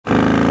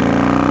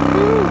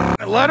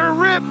let her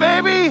rip,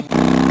 baby.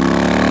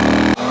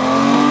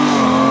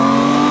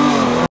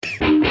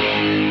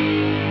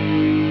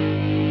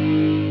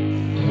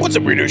 What's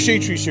up, Burrito?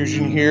 Shade Tree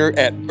Surgeon here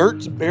at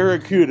Bert's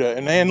Barracuda.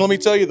 And man, let me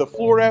tell you, the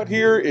floor out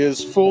here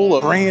is full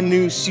of brand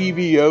new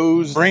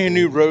CVOs, brand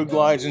new road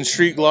glides and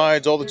street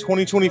glides, all the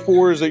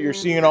 2024s that you're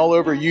seeing all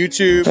over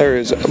YouTube. There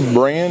is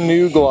brand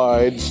new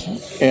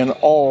glides in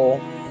all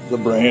the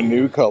brand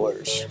new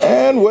colors.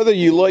 And whether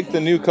you like the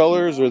new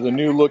colors or the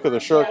new look of the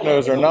shark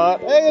nose or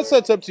not, I guess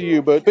that's up to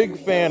you, but big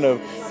fan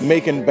of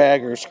making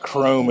baggers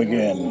chrome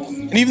again.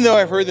 And even though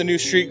I've heard the new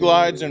street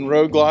glides and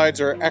road glides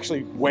are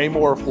actually way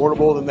more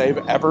affordable than they've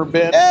ever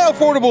been,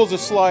 affordable is a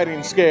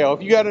sliding scale.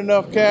 If you got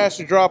enough cash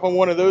to drop on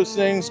one of those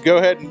things, go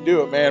ahead and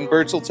do it, man.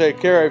 Berts will take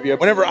care of you.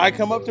 Whenever I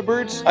come up to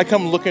Berts, I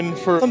come looking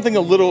for something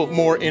a little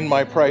more in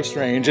my price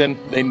range, and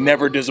they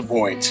never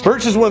disappoint.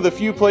 Berts is one of the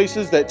few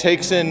places that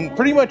takes in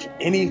pretty much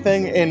anything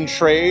in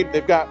trade.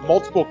 They've got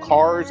multiple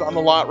cars on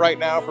the lot right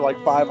now for like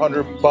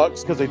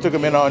 $500 because they took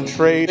them in on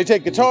trade. They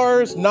take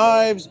guitars,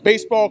 knives,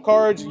 baseball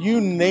cards,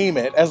 you name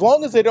it. As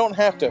long as they don't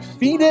have to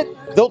feed it,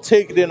 they'll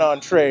take it in on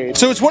trade.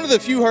 So it's one of the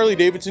few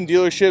Harley-Davidson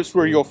dealerships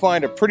where you'll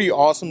find a pretty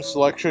awesome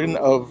selection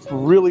of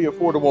really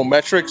affordable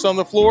metrics on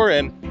the floor,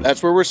 and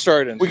that's where we're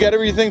starting. We got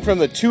everything from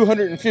the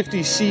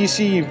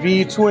 250cc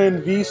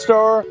V-Twin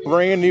V-Star,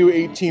 brand new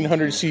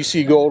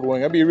 1800cc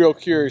Goldwing. I'd be real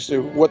curious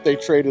to what they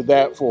traded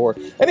that for.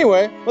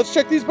 Anyway, let's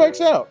check these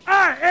bikes out.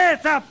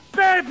 It's a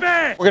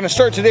baby! We're gonna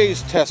start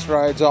today's test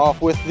rides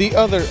off with the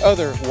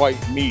other white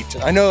meat.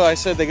 I know I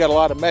said they got a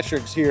lot of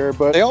metrics here,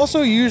 but they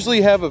also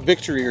usually have a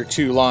victory or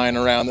two lying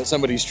around that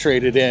somebody's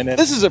traded in. And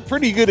this is a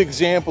pretty good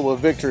example of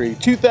victory.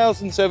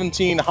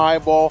 2017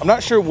 Highball. I'm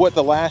not sure what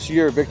the last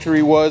year of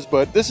victory was,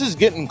 but this is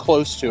getting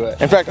close to it.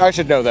 In fact, I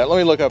should know that. Let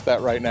me look up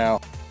that right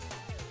now.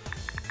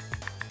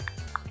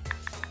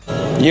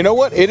 You know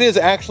what? It is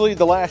actually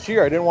the last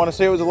year. I didn't want to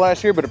say it was the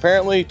last year, but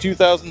apparently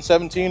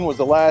 2017 was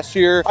the last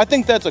year. I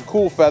think that's a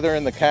cool feather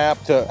in the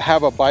cap to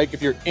have a bike,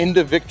 if you're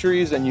into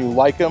victories and you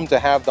like them, to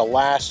have the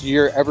last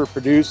year ever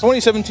produced.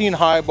 2017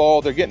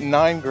 Highball, they're getting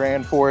 $9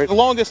 grand for it. The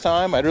longest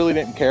time, I really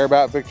didn't care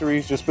about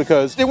victories just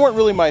because they weren't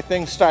really my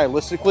thing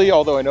stylistically,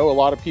 although I know a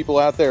lot of people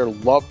out there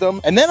love them.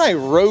 And then I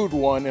rode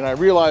one and I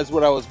realized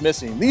what I was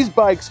missing. These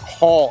bikes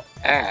haul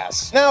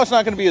ass. Now it's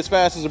not going to be as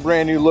fast as a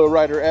brand new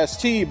Lowrider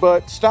ST,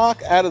 but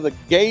stock out of the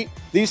gate,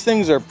 these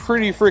things are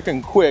pretty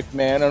freaking quick,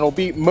 man, and it'll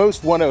beat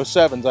most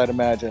 107s, I'd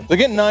imagine. They're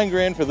getting $9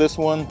 grand for this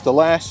one, the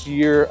last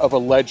year of a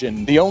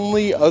legend. The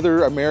only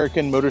other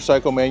American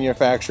motorcycle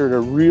manufacturer to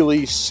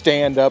really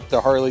stand up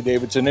to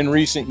Harley-Davidson in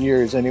recent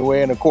years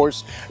anyway, and of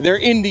course, they're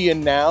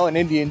Indian now, and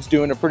Indian's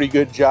doing a pretty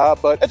good job,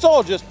 but it's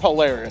all just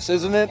Polaris,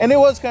 isn't it? And it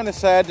was kind of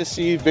sad to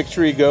see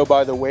Victory go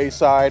by the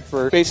wayside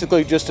for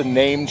basically just a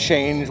name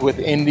change with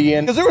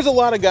Indian, because there was a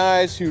lot of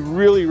guys who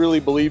really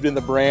believed in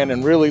the brand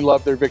and really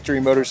loved their Victory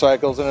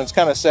motorcycles, and it's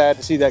kind of sad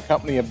to see that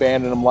company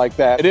abandon them like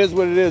that. It is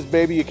what it is,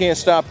 baby. You can't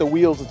stop the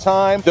wheels of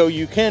time, though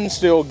you can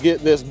still get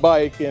this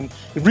bike and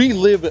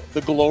relive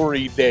the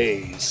glory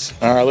days.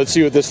 All right, let's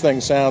see what this thing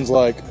sounds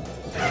like.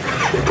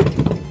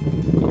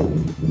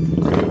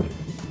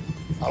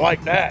 I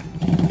like that.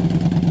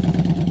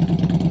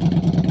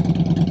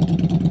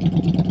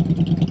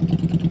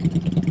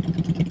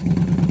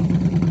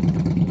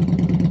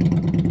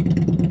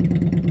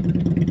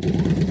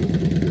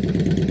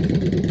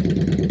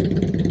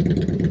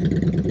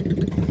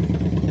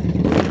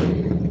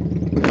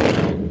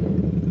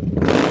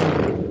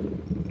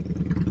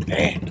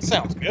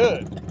 Sounds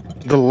good.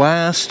 The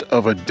last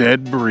of a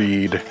dead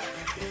breed.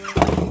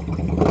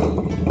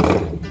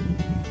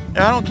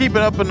 I don't keep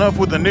it up enough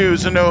with the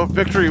news to know if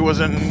Victory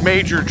was in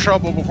major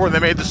trouble before they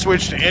made the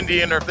switch to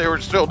Indian or if they were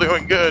still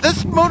doing good.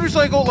 This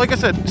motorcycle, like I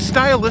said,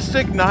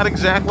 stylistic, not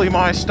exactly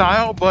my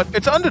style, but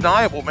it's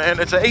undeniable, man.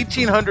 It's an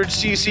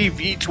 1800cc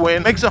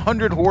V-Twin, makes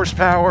 100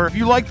 horsepower. If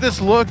you like this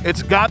look,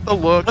 it's got the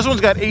look. This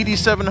one's got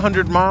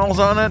 8,700 miles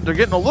on it. They're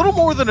getting a little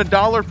more than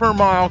 $1 per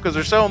mile because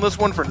they're selling this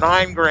one for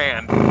 $9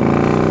 grand.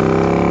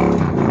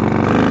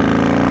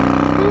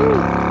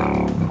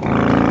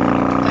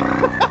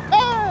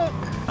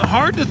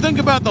 Hard to think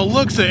about the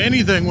looks of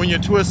anything when you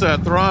twist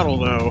that throttle,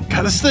 though.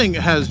 God, this thing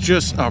has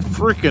just a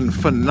freaking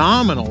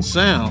phenomenal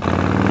sound.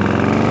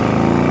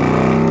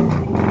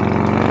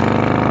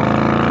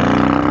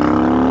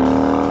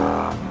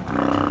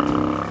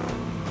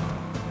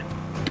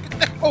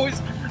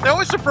 They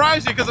always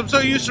surprise you because I'm so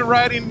used to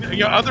riding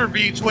other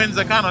V-Twins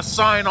that kind of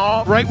sign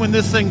off right when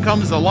this thing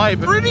comes to life.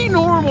 Pretty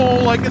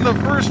normal, like in the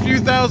first few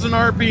thousand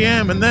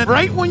RPM, and then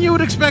right when you would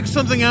expect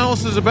something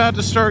else is about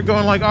to start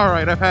going like, all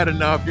right, I've had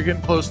enough, you're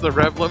getting close to the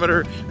rev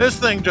limiter, this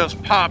thing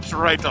just pops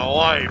right to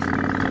life.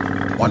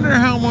 Wonder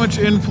how much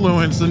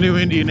influence the new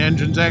Indian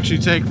engines actually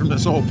take from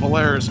this old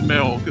Polaris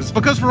mill.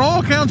 Because for all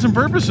accounts and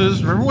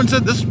purposes, everyone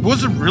said this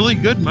was a really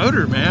good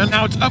motor, man.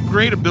 Now, its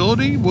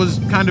upgradability was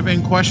kind of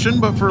in question,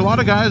 but for a lot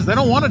of guys, they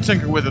don't want to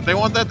tinker with it. They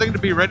want that thing to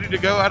be ready to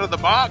go out of the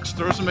box,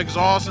 throw some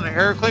exhaust and an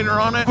air cleaner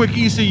on it, quick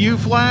ECU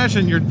flash,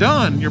 and you're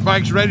done. Your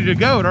bike's ready to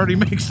go. It already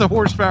makes the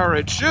horsepower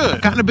it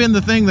should. Kind of been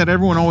the thing that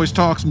everyone always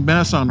talks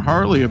mess on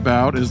Harley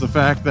about, is the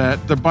fact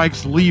that the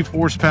bikes leave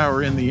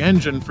horsepower in the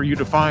engine for you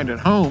to find at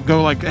home.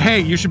 Go like,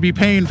 hey, you should be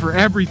paying for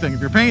everything.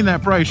 If you're paying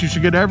that price, you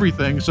should get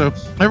everything. So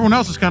everyone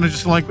else is kind of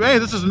just like, hey,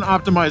 this is an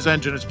optimized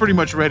engine. It's pretty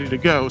much ready to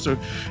go. So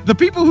the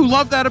people who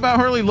love that about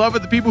Harley love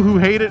it. The people who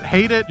hate it,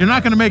 hate it. You're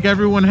not going to make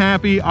everyone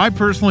happy. I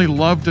personally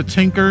love to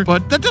tinker,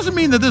 but that doesn't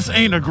mean that this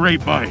ain't a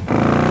great bike.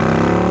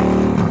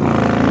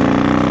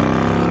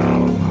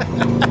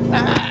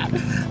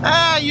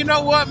 You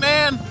know what,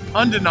 man?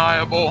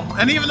 Undeniable.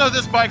 And even though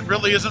this bike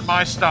really isn't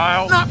my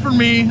style, not for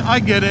me, I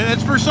get it.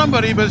 It's for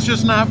somebody, but it's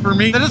just not for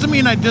me. That doesn't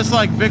mean I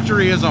dislike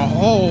Victory as a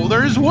whole.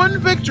 There is one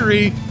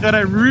Victory that I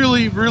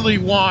really, really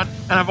want,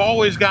 and I've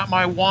always got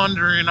my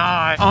wandering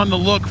eye on the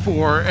look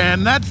for,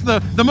 and that's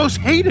the most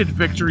hated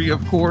Victory,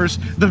 of course,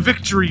 the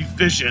Victory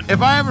Vision.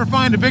 If I ever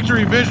find a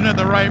Victory Vision at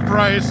the right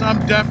price,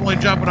 I'm definitely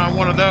jumping on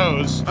one of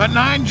those. But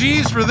 9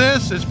 G's for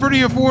this is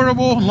pretty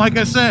affordable, and like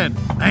I said,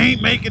 I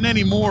ain't making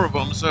any more of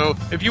them, so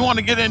if you want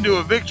to get into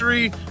a Victory,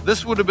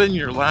 this would have been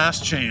your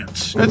last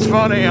chance. It's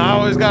funny, I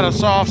always got a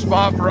soft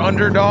spot for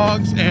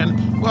underdogs,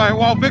 and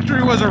while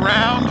Victory was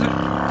around,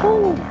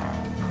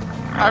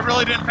 I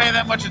really didn't pay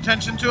that much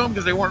attention to them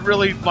because they weren't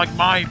really like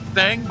my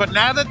thing. But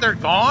now that they're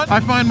gone, I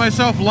find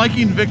myself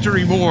liking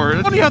Victory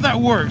more. Funny how that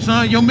works,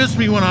 huh? You'll miss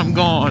me when I'm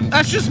gone.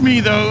 That's just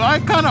me though. I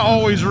kind of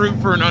always root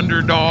for an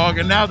underdog,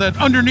 and now that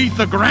underneath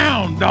the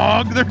ground,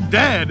 dog, they're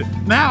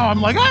dead. Now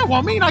I'm like, oh, well,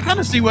 I mean, I kind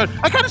of see what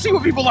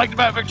people liked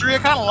about Victory. I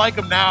kind of like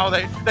them now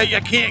that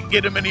you can't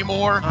get them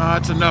anymore.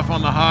 It's enough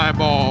on the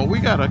highball. We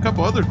got a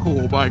couple other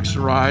cool bikes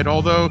to ride.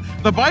 Although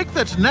the bike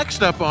that's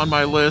next up on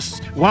my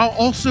list, while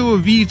also a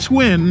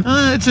V-twin,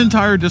 its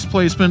entire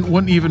displacement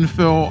wouldn't even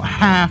fill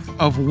half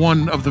of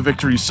one of the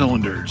Victory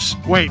cylinders.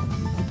 Wait,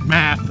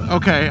 math.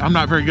 Okay, I'm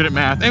not very good at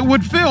math. It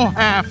would fill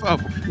half of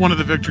one of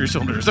the Victory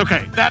cylinders.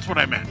 Okay, that's what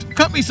I meant.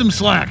 Cut me some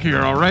slack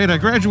here, all right? I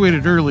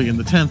graduated early in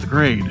the 10th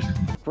grade.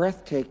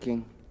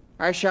 Breathtaking.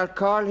 I shall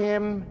call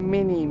him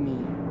Mini-Me.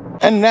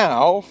 And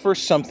now for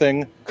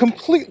something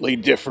completely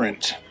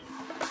different.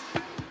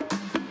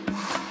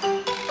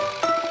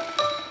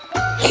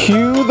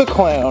 Cue the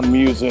clown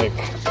music.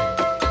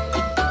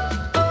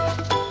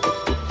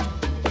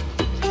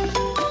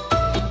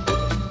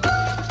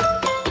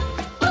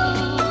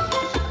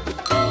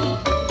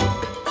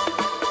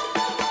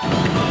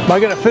 Am I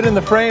gonna fit in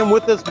the frame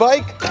with this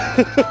bike?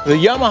 The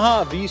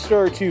Yamaha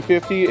V-Star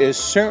 250 is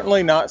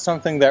certainly not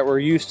something that we're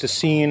used to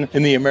seeing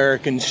in the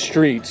American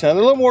streets. Now,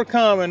 they're a little more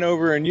common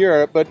over in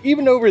Europe, but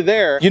even over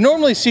there, you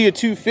normally see a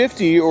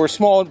 250 or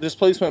small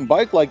displacement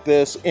bike like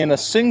this in a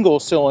single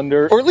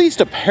cylinder, or at least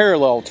a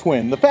parallel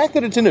twin. The fact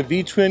that it's in a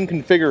V-twin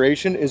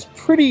configuration is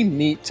pretty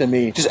neat to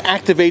me. Just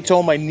activates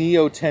all my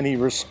Neo-Tenny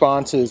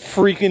responses.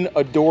 Freaking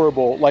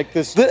adorable. Like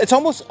this, it's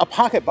almost a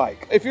pocket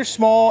bike. If you're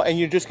small and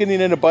you're just getting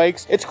into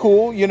bikes, it's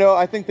cool. You know,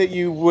 I think that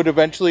you would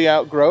eventually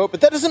outgrow it,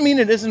 but that doesn't mean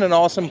it isn't an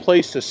awesome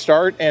place to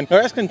start. And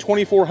they're asking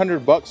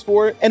 $2,400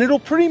 for it, and it'll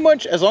pretty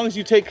much, as long as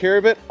you take care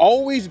of it,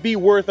 always be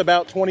worth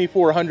about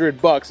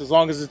 $2,400 as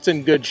long as it's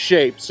in good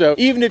shape. So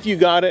even if you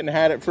got it and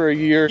had it for a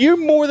year, you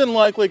more than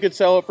likely could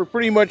sell it for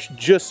pretty much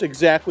just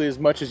exactly as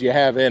much as you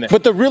have in it.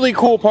 But the really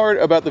cool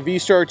part about the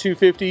V-Star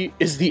 250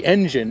 is the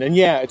engine. And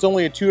yeah, it's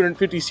only a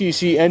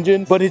 250cc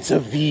engine, but it's a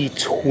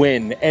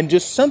V-twin. And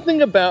just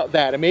something about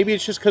that, and maybe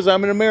it's just because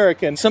I'm an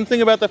American,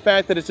 something about the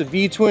fact that it's a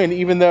V-twin,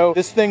 even though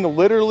this thing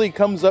literally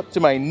comes up to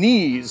my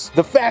knees,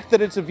 the fact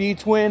that it's a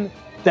V-twin,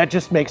 that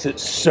just makes it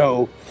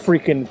so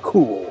freaking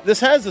cool.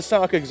 This has the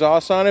stock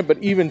exhaust on it, but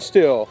even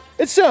still,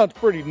 it sounds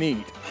pretty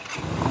neat.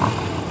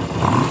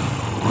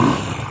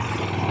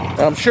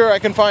 I'm sure I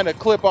can find a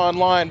clip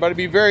online, but I'd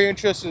be very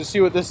interested to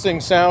see what this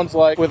thing sounds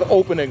like with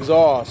open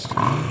exhaust.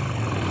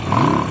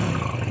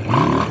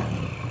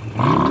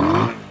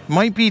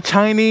 Might be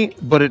tiny,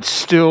 but it's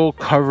still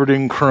covered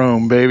in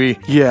chrome, baby.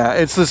 Yeah,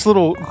 it's this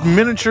little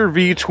miniature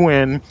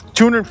V-twin,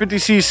 250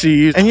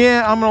 cc's. And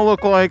yeah, I'm gonna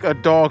look like a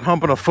dog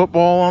humping a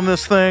football on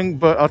this thing,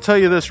 but I'll tell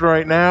you this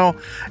right now,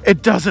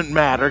 it doesn't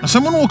matter.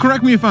 Someone will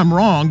correct me if I'm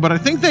wrong, but I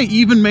think they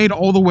even made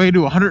all the way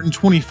to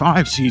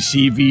 125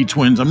 cc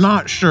V-twins. I'm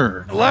not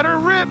sure. Let her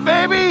rip,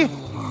 baby!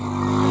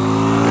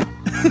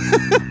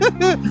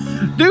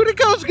 Dude, it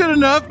goes good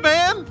enough,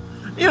 man.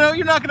 You know,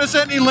 you're not going to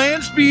set any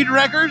land speed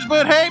records,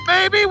 but hey,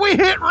 baby, we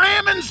hit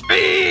ramming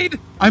speed.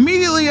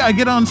 Immediately, I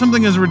get on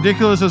something as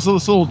ridiculous as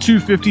this little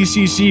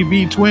 250cc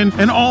V-twin,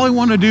 and all I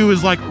want to do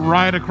is like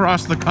ride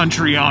across the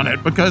country on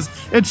it because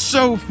it's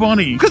so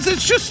funny. Because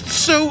it's just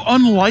so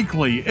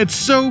unlikely. It's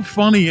so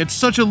funny. It's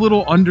such a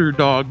little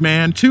underdog,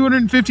 man.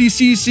 250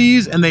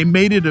 cc's, and they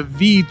made it a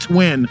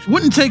V-twin.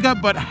 Wouldn't take up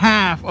but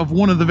half of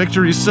one of the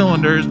Victory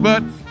cylinders,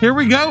 but here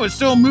we go. It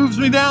still moves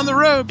me down the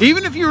road.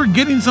 Even if you were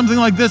getting something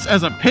like this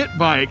as a pit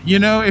bike, you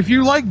know, if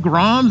you like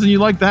Groms and you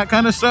like that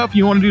kind of stuff,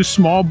 you want to do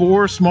small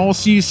bore, small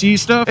cc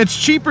stuff, it's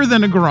cheaper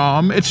than a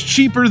Grom. It's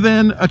cheaper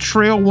than a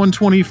Trail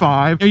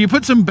 125. You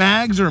put some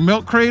bags or a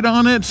milk crate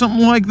on it,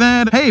 something like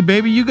that. Hey,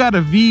 baby, you got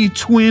a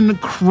V-twin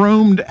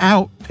chromed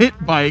out pit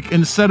bike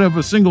instead of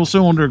a single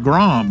cylinder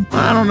Grom.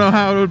 I don't know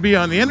how it would be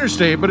on the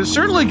interstate, but it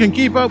certainly can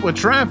keep up with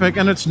traffic,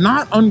 and it's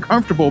not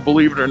uncomfortable,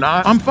 believe it or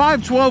not. I'm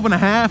 5'12" and a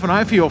half, and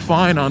I feel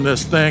fine on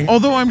this thing.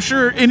 Although I'm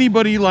sure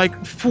anybody like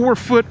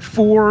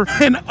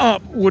 4'4" and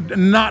up would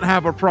not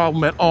have a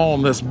problem at all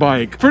on this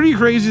bike. Pretty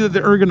crazy that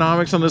the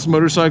ergonomics on this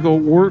motorcycle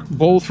work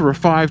both for a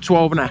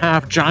 5'12" and a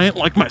half giant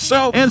like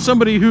myself and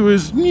somebody who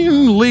is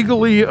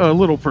legally a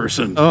little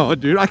person. Oh,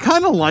 dude, I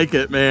kind of like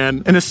it,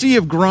 man. In a sea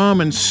of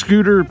Grom and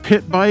scooter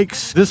pit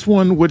bikes, this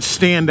one would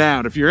stand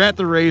out. If you're at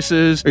the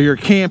races or you're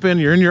camping,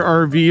 you're in your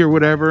RV or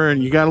whatever,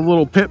 and you got a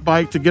little pit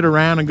bike to get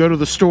around and go to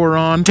the store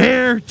on,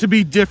 dare to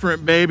be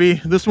different,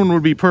 baby. This one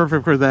would be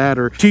perfect for that,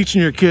 or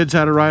teaching your kids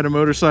how to ride a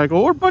motorcycle,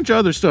 or a bunch of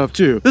other stuff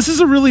too. This is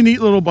a really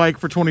neat little bike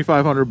for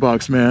 2,500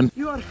 bucks, man.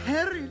 You are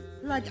hairy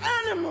like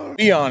animals.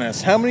 Be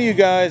honest, how many of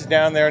you guys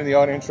down there in the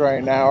audience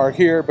right now are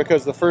here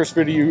because the first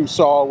video you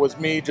saw was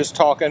me just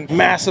talking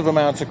massive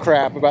amounts of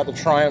crap about the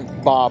Triumph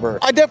Bobber?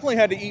 I definitely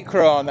had to eat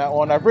crow on that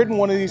one. I've ridden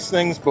one of these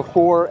things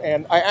before,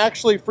 and I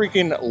actually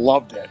freaking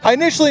loved it. I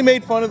initially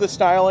made fun of the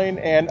styling,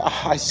 and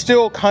I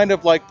still kind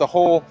of like the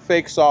whole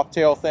fake soft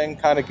tail thing.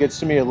 Kind of gets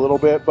to me a little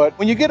bit, but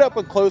when you get up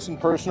close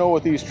and personal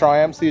with these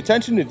Triumphs, the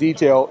attention to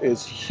detail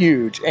is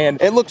huge,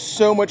 and it looks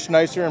so much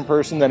nicer in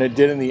person than it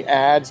did in the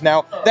ads.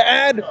 Now, the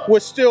ad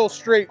was still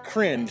straight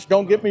cringe,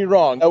 don't get me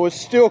wrong. I was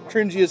still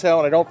cringy as hell,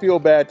 and I don't feel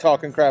bad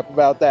talking crap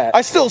about that.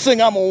 I still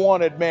think I'm a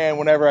wanted man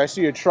whenever I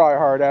see a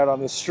tryhard out on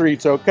the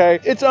streets, okay?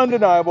 It's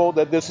undeniable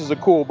that this is a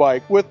cool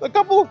bike with a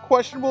couple of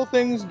questionable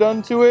things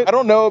done to it. I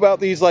don't know about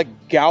these like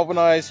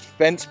galvanized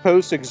fence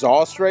post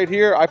exhausts right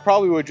here. I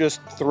probably would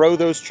just throw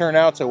those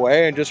turnouts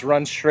away and just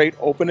run straight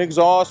open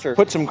exhaust or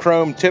put some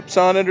chrome tips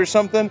on it or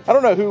something. I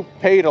don't know who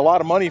paid a lot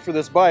of money for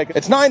this bike.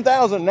 It's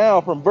 $9,000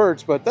 now from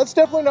Berts, but that's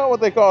definitely not what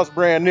they cost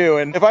brand new.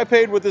 And if I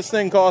paid what this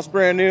thing cost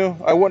brand new,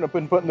 I wouldn't have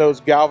been putting those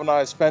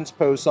galvanized fence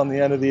posts on the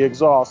end of the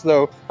exhaust,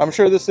 though I'm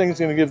sure this thing's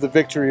going to give the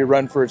Victory a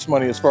run for its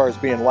money as far as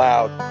being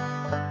loud.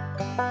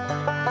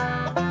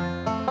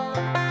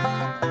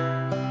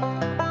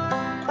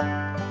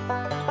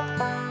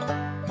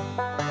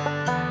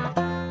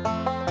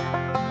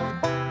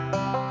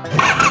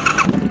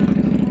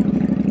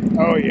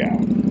 Oh yeah,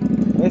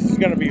 this is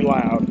going to be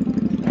loud.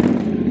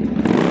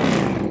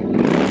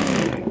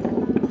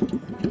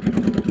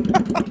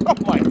 Oh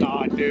my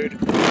God, dude.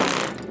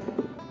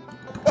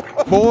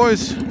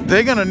 Boys,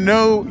 they're gonna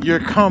know you're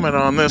coming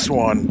on this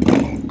one.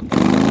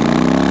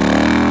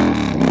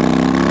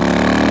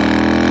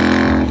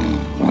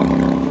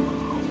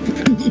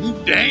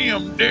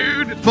 Damn,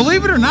 dude.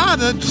 Believe it or not,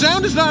 the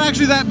sound is not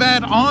actually that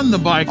bad on the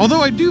bike.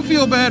 Although I do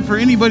feel bad for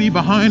anybody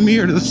behind me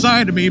or to the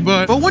side of me,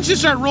 but once you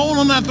start rolling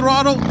on that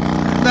throttle,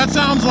 that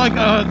sounds like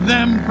a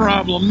them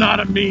problem,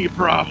 not a me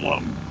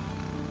problem.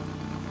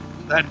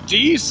 That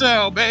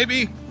D-cell,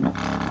 baby.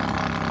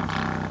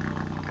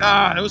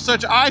 God, it was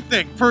such, I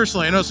think,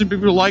 personally, I know some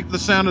people like the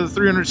sound of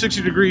the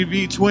 360-degree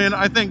V-twin.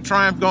 I think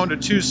Triumph going to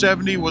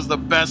 270 was the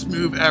best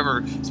move ever.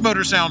 This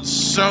motor sounds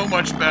so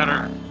much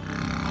better.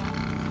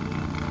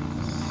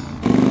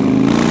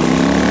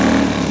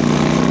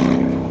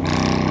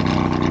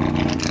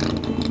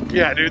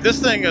 Yeah, dude, this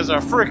thing is a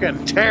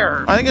freaking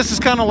terror. I think this is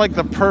kind of like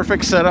the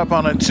perfect setup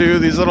on it, too.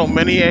 These little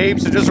mini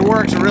apes, it just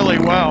works really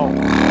well.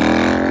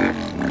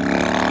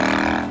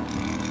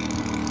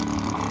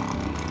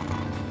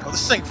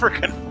 This thing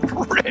freaking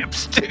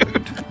rips, dude.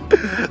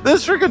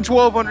 This freaking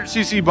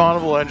 1200cc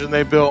Bonneville engine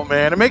they built,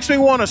 man, it makes me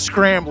want a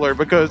Scrambler,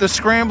 because the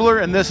Scrambler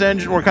and this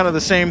engine were kind of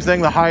the same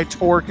thing, the high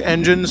torque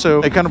engine,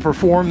 so they kind of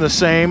perform the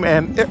same,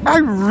 and I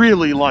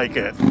really like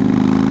it.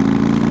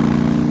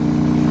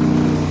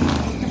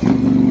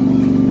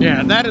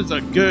 Yeah, that is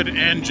a good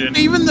engine.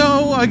 Even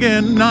though,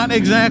 again, not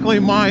exactly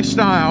my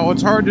style,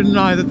 it's hard to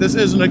deny that this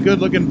isn't a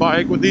good-looking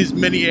bike with these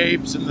mini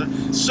apes and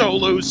the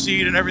solo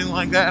seat and everything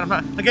like that.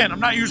 I'm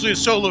not usually a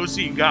solo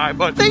seat guy,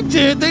 but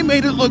they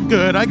made it look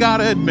good. I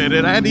gotta admit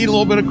it. I had to eat a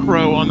little bit of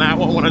crow on that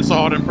one when I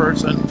saw it in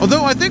person.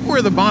 Although I think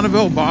where the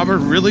Bonneville Bobber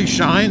really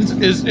shines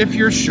is if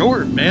you're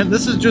short, man.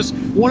 This is just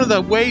one of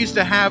the ways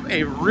to have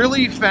a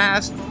really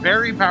fast,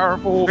 very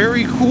powerful,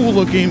 very cool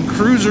looking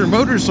cruiser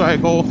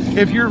motorcycle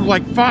if you're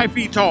like 5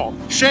 feet tall.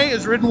 Shay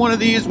has ridden one of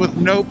these with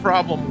no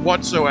problem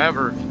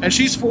whatsoever, and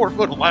she's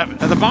 4'11".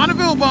 Now the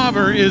Bonneville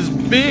Bobber is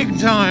big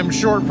time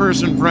short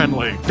person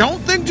friendly. Don't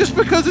think just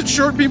because it's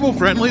short people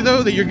friendly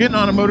though that you're getting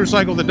on a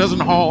motorcycle that doesn't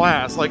haul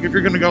ass. Like if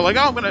you're gonna go like,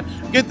 oh, I'm gonna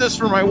get this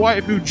for my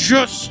wife who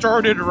just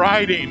started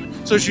riding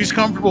so she's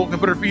comfortable and can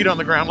put her feet on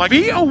the ground. Like,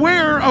 be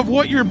aware of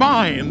what you're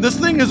buying. This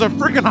thing is a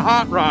freaking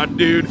hot rod,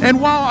 dude.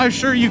 And while I'm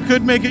sure you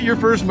could make it your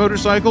first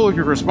motorcycle if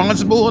you're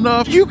responsible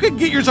enough, you could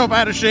get yourself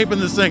out of shape in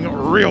this thing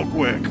real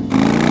quick.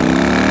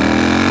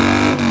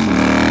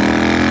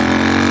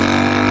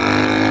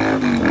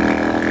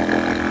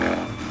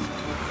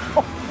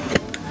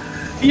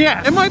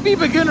 Yeah, it might be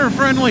beginner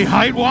friendly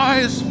height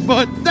wise,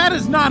 but that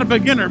is not a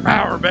beginner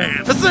power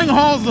band. This thing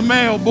hauls the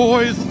mail,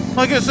 boys.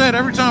 Like I said,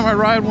 every time I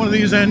ride one of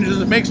these engines,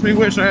 it makes me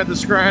wish I had the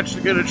scratch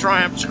to get a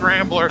Triumph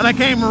Scrambler. And I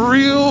came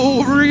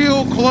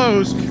real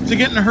close to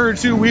getting her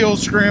 2-wheel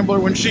Scrambler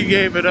when she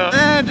gave it up.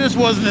 It just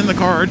wasn't in the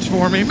cards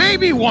for me.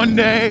 Maybe one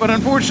day, but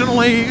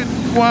unfortunately,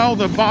 while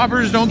the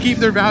Bobbers don't keep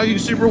their value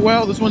super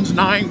well, this one's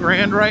 $9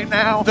 grand right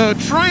now. The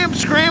Triumph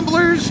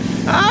Scramblers,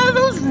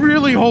 those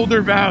really hold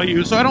their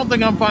value, so I don't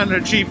think I'm finding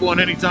a cheap one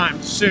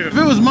anytime soon. If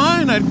it was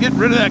mine, I'd get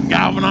rid of that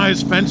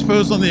galvanized fence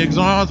post on the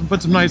exhaust and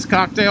put some nice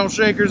cocktail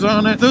shakers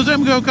on it. Those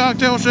MGO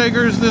cocktail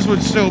shakers, this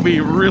would still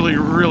be really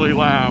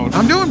loud.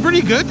 I'm doing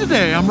pretty good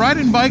today. I'm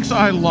riding bikes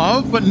I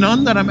love, but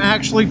none that I'm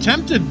actually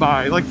tempted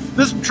by. Like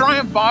this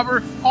Triumph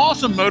Bobber,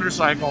 awesome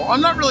motorcycle.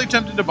 I'm not really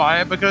tempted to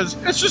buy it because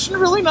it's just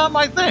really not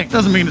my thing.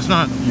 Doesn't mean it's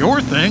not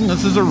your thing.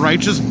 This is a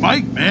righteous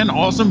bike, man.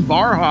 Awesome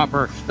bar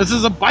hopper. This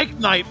is a bike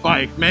night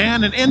bike,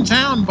 man. An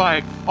in-town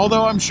bike.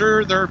 Although I'm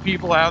sure there are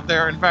people out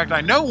there, in fact,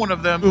 I know one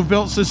of them who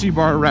built sissy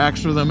bar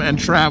racks for them and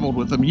traveled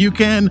with them. You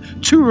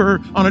can tour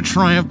on a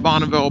Triumph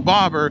Bonneville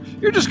Bobber.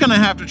 You're just gonna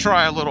have to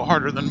try a little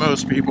harder than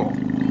most people.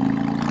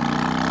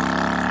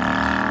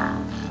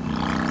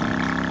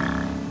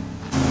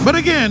 But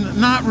again,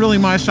 not really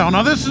my style.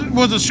 Now, this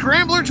was a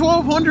Scrambler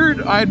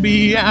 1200. I'd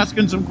be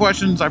asking some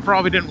questions I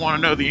probably didn't want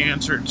to know the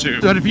answer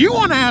to. But if you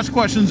want to ask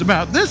questions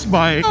about this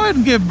bike, go ahead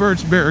and give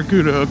Bert's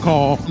Barracuda a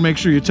call. Make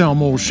sure you tell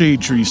him old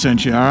Shade Tree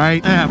sent you, all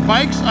right?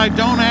 Bikes I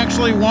don't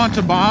actually want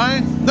to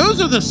buy,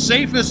 those are the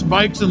safest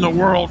bikes in the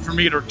world for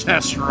me to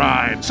test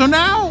ride. So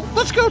now,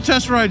 let's go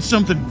test ride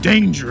something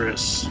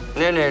dangerous.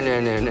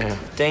 No.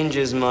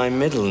 Danger's my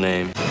middle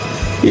name.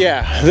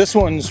 Yeah, this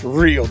one's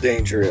real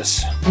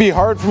dangerous. It'd be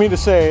hard for me to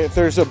say if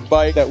there's a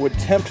bike that would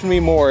tempt me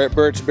more at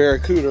Bert's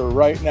Barracuda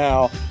right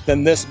now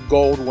than this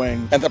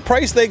Goldwing. At the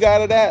price they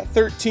got it at,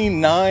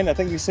 $13,900, I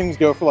think these things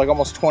go for like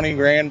almost 20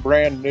 grand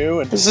brand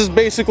new, and this is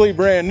basically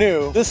brand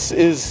new. This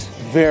is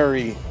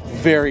very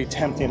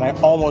tempting. I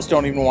almost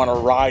don't even want to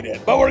ride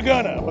it, but we're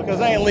gonna,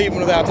 because I ain't leaving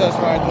without test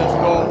riding this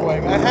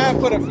Goldwing. I have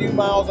put a few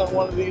miles on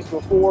one of these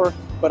before,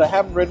 but I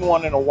haven't ridden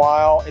one in a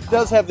while. It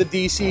does have the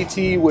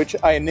DCT, which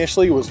I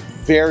initially was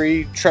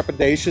very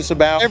trepidatious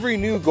about. Every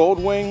new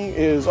Goldwing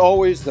is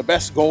always the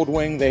best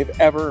Goldwing they've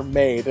ever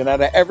made, and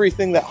out of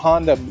everything that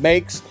Honda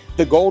makes,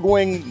 the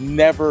Goldwing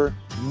never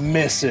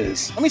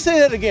misses. Let me say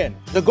that again.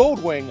 The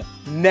Goldwing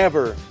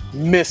never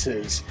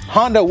misses.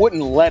 Honda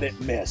wouldn't let it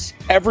miss.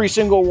 Every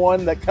single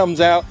one that comes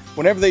out,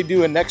 whenever they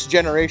do a next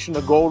generation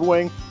of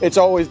Goldwing, it's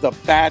always the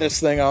baddest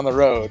thing on the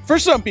road. For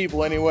some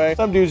people anyway.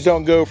 Some dudes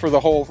don't go for the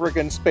whole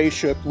freaking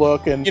spaceship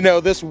look, and you know,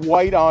 this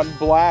white on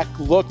black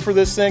look for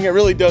this thing, it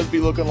really does be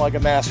looking like a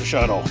NASA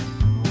shuttle.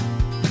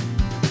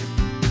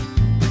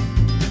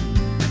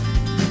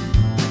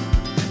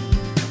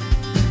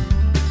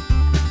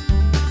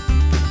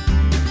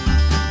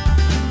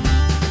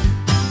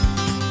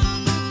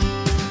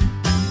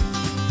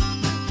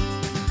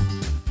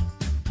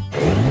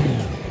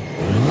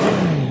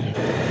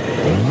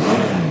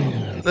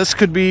 This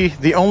could be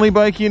the only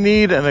bike you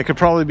need, and it could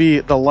probably be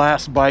the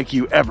last bike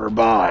you ever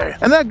buy.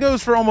 And that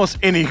goes for almost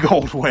any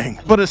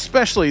Goldwing, but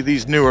especially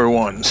these newer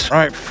ones. All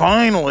right,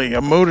 finally, a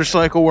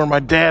motorcycle where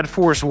my dad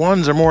Force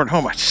Ones are more at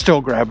home. I'm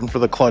still grabbing for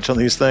the clutch on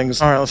these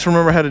things. All right, let's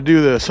remember how to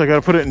do this. I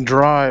gotta put it in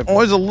drive.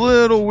 Always a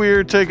little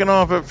weird taking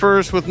off at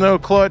first with no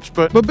clutch,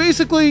 but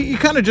basically you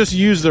kind of just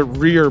use the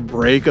rear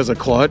brake as a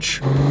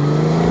clutch.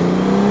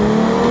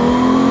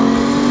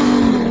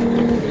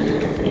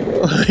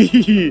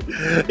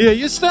 Yeah,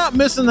 you stop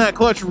missing that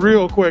clutch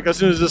real quick as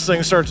soon as this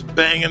thing starts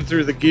banging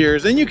through the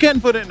gears. And you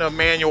can put it in a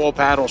manual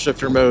paddle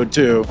shifter mode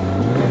too.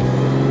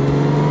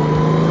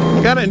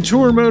 I got it in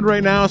tour mode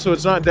right now, so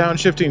it's not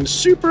downshifting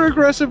super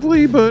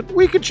aggressively, but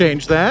we could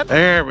change that.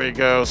 There we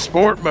go.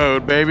 Sport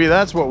mode, baby.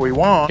 That's what we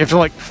want. You have to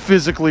like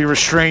physically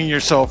restrain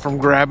yourself from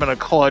grabbing a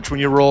clutch when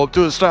you roll up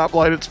to a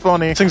stoplight. It's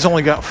funny. This thing's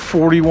only got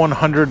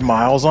 4,100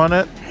 miles on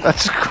it.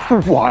 That's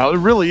wild. It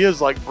really is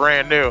like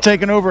brand new.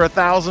 Taking over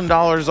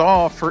 $1,000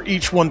 off for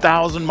each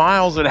 1,000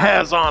 miles it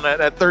has on it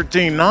at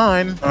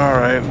 $13,900. All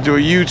right, do a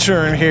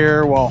U-turn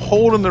here while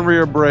holding the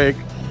rear brake.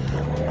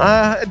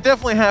 I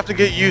definitely have to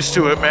get used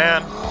to it,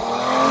 man.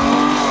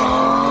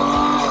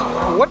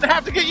 Wouldn't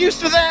have to get used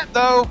to that,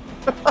 though.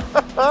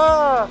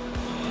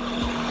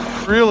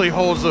 really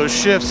holds those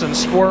shifts in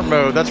sport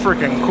mode. That's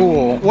freaking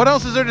cool. What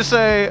else is there to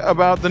say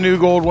about the new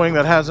Goldwing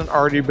that hasn't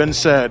already been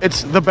said?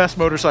 It's the best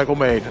motorcycle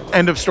made.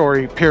 End of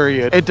story,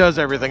 period. It does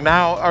everything.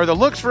 Now, are the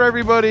looks for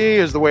everybody?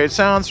 Is the way it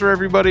sounds for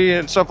everybody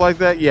and stuff like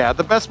that? Yeah,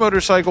 the best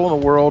motorcycle in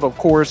the world, of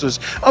course, is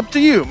up to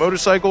you.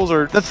 Motorcycles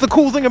are, that's the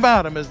cool thing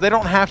about them, is they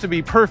don't have to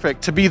be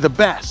perfect to be the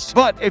best.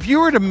 But if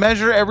you were to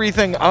measure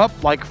everything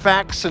up, like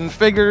facts and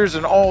figures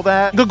and all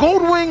that, the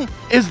Goldwing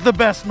is the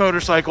best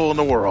motorcycle in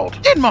the world,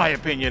 in my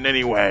opinion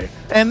anyway.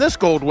 And this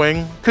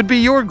Goldwing could be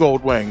your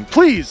Goldwing.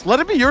 Please, let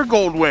it be your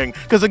Goldwing,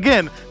 because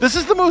again, this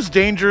is the most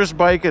dangerous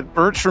bike at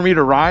Berts for me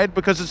to ride,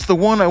 because it's the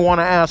one I want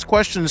to ask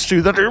questions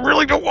to that I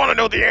really don't want to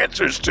know the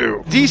answers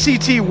to.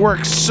 DCT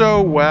works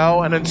so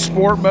well, and in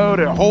sport mode,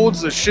 it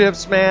holds the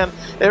shifts, man.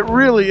 It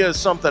really is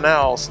something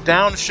else.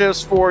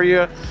 Downshifts for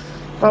you.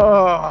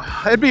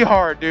 It'd be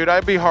hard, dude.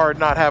 I'd be hard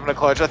not having a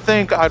clutch. I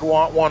think I'd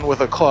want one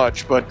with a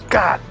clutch, but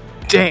god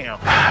damn,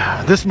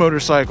 this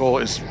motorcycle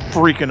is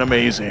freaking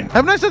amazing.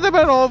 Haven't I said that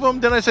about all of them?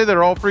 Didn't I say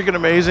they're all freaking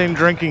amazing?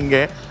 Drinking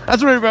game.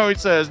 That's what everybody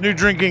says. New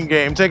drinking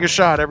game. Take a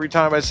shot every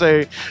time I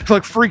say it's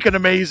like freaking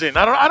amazing.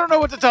 I don't know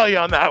what to tell you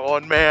on that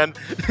one, man.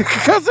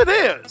 Because it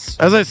is.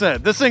 As I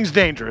said, this thing's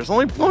dangerous.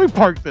 Let me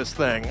park this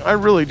thing. I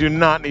really do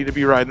not need to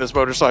be riding this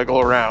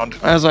motorcycle around.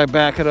 As I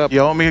back it up,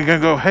 I'm gonna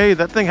go, hey,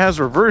 that thing has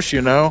reverse,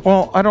 you know?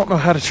 Well, I don't know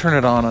how to turn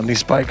it on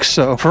these bikes,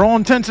 so for all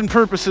intents and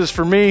purposes,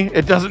 for me,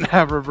 it doesn't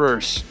have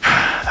reverse.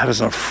 That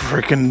is a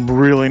freaking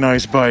really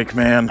nice bike,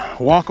 man.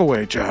 Walk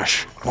away,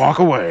 Josh. Walk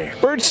away.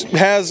 Berts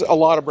has a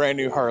lot of brand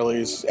new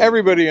Harleys.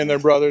 Everybody and their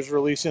brothers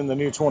releasing the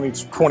new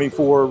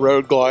 2024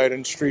 Road Glide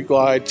and Street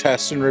Glide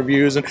tests and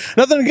reviews, and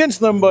nothing against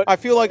them, but I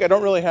feel like I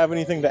don't really have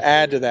anything to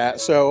add to that,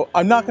 so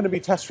I'm not going to be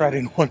test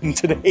riding one in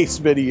today's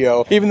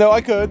video, even though I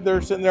could.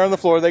 They're sitting there on the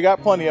floor. They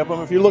got plenty of them.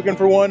 If you're looking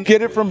for one,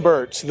 get it from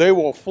Berts. They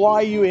will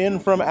fly you in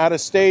from out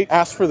of state.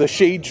 Ask for the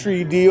shade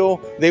tree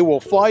deal. They will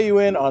fly you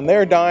in on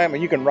their dime,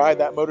 and you can ride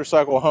that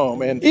motorcycle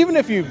home. And even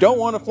if you don't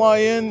want to fly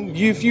in,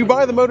 if you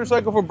buy the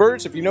motorcycle from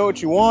Berts, if you know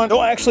what you want,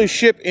 they'll actually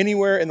ship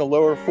anywhere in the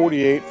lower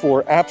 48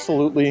 for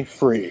absolutely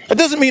free. That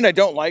doesn't mean I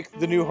don't like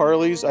the new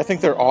Harleys. I think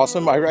they're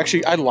awesome. I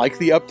like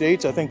the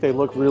updates. I think they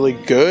look really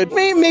good.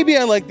 Maybe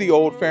I like the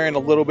old fairing a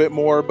little bit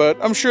more, but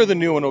I'm sure the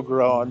new one will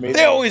grow on me.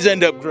 They always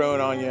end up growing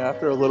on you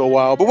after a little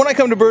while. But when I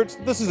come to Berts,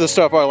 this is the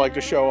stuff I like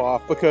to show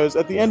off, because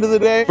at the end of the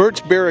day,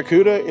 Berts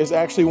Barracuda is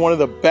actually one of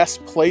the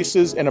best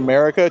places in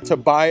America to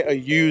buy a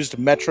used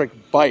metric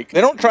bike.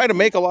 They don't try to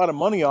make a lot of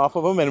money off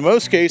of them, and in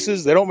most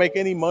cases they don't make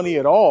any money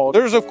at all.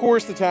 There's of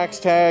course the tax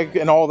tag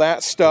and all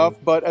that stuff,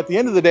 but at the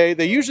end of the day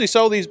they usually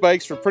sell these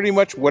bikes for pretty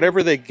much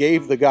whatever they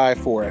gave the guy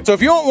for it. So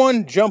if you want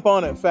one, jump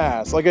on it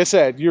fast. Like I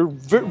said, you're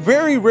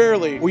very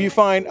rarely will you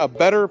find a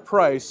better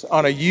price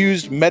on a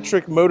used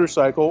metric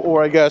motorcycle,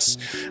 or I guess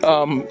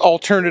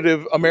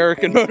alternative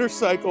American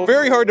motorcycle.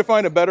 Very hard to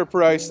find a better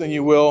price than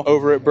you will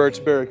over at Berts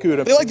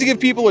Barracuda. They like to give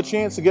people a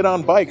chance to get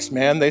on bikes,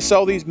 man. They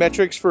sell these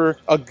metrics for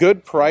a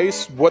good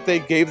price, what they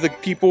gave the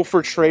people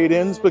for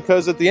trade-ins,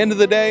 because at the end of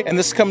the day, and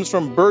this comes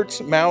from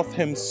Bert's mouth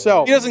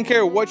himself, he doesn't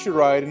care what you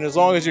ride, and as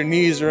long as your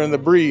knees are in the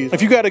breeze.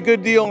 If you got a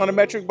good deal on a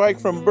metric bike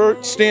from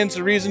Bert, stands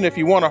to reason if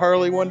you want a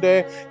Harley one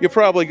day, you'll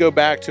probably go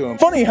back to him.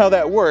 Funny how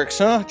that works,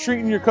 huh?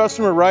 Treating your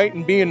customer right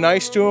and being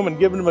nice to him and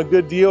giving them a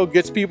good deal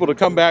gets people to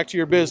come back to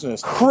your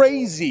business.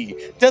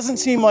 Crazy. Doesn't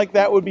seem like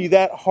that would be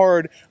that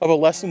hard of a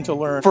lesson to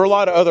learn for a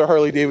lot of other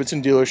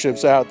Harley-Davidson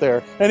dealerships out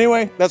there.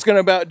 Anyway, that's gonna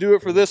about do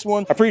it for this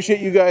one. I appreciate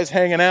you guys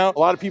hanging out. A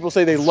lot of people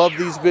say they love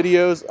these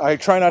videos. I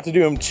try not to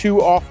do them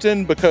too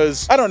often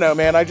because, I don't know,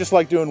 man, I just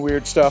like doing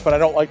weird stuff and I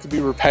don't like to be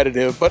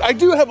repetitive, but I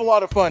do have a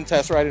lot of fun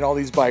test riding all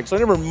these bikes, so I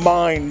never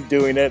mind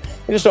doing it.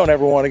 I just don't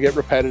ever want to get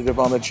repetitive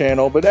on the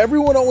channel, but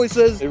everyone always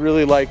says they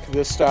really like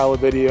this style of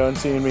video and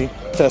seeing me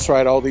test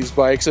ride all these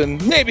bikes,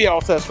 and maybe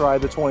I'll test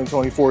ride the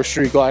 2024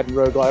 Street Glide and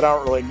Road Glide. I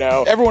don't really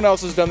know. Everyone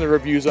else has done the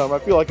reviews on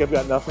them. I feel like I've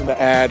got nothing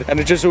to add, and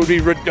it would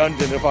be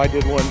redundant if I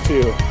did one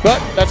too.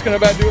 But that's gonna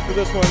about do it for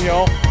this one,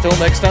 y'all. Till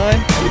next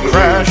time.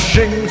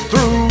 Crashing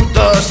through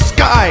the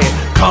sky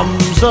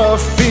comes a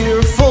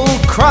fearful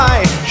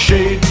cry.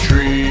 Shade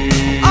tree,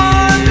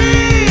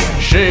 army.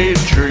 Shade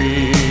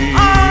tree,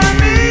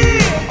 army.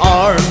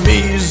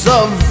 Armies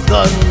of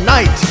the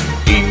night,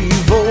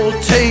 evil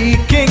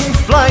taking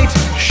flight.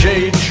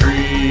 Shade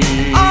tree,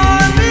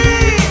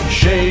 army.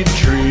 Shade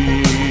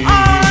tree,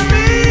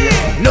 army.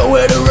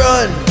 Nowhere to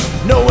run,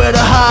 nowhere to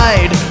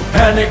hide.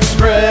 Panic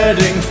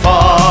spreading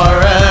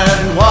far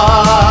and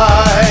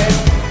wide.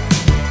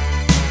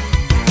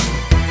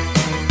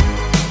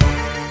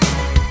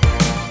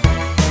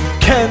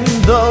 Can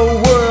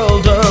the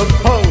world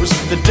oppose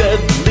the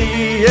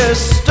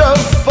deadliest of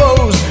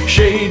foes?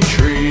 Shade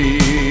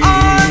tree,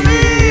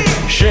 army.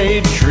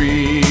 Shade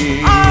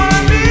tree,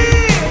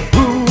 army.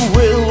 Who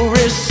will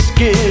risk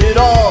it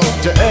all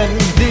to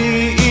end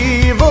the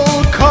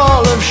evil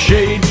call of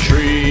Shade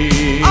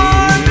tree,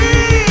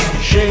 army.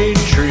 Shade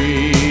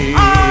tree,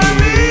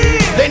 army.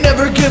 They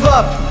never give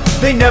up,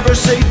 they never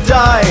say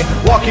die,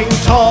 walking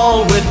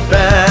tall with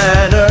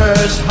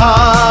banners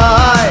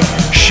high.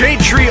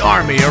 Shade Tree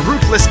Army, a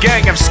ruthless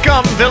gang of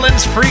scum,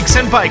 villains, freaks,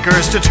 and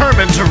bikers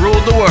determined to rule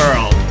the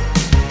world.